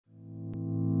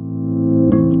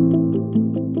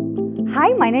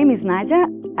Hi, my name is Nadya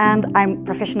and I'm a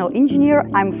professional engineer.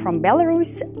 I'm from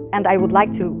Belarus and I would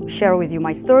like to share with you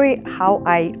my story, how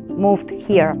I moved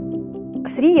here.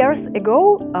 3 years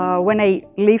ago, when I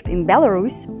lived in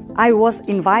Belarus, I was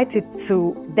invited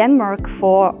to Denmark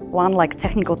for one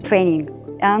technical training.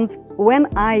 And when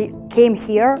I came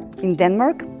here in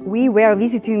Denmark, we were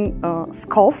visiting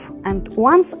SKOV, and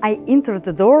once I entered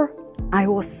the door, I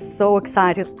was so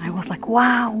excited. I was like,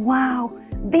 wow,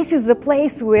 this is the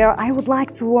place where I would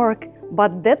like to work.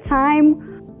 But that time,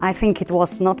 I think it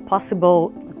was not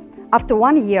possible. After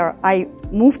 1 year, I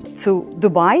moved to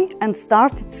Dubai and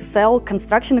started to sell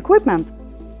construction equipment.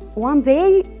 One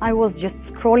day, I was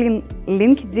just scrolling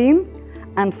LinkedIn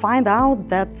and find out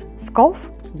that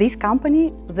SKOV, this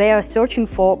company, they are searching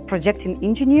for project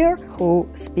engineer who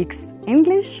speaks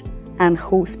English and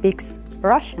who speaks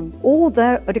Russian. All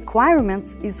the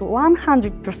requirements is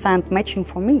 100% matching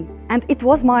for me. And it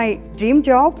was my dream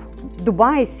job.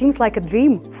 Dubai seems like a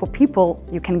dream for people.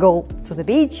 You can go to the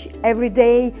beach every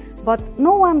day, but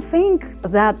no one thinks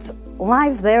that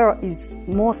life there is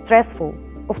more stressful.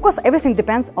 Of course, everything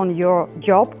depends on your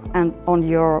job and on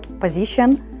your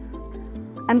position.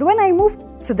 And when I moved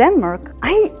to Denmark,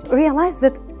 I realized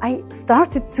that I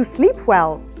started to sleep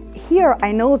well. Here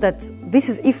I know that this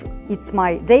is, if it's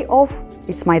my day off,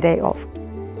 it's my day off.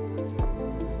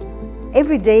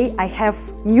 Every day I have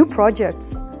new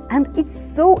projects, and it's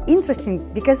so interesting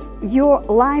because your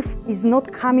life is not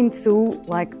coming to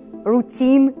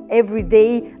routine every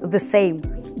day the same.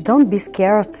 Don't be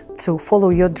scared to follow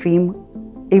your dream,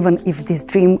 even if this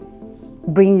dream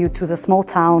brings you to the small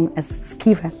town as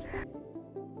Skive.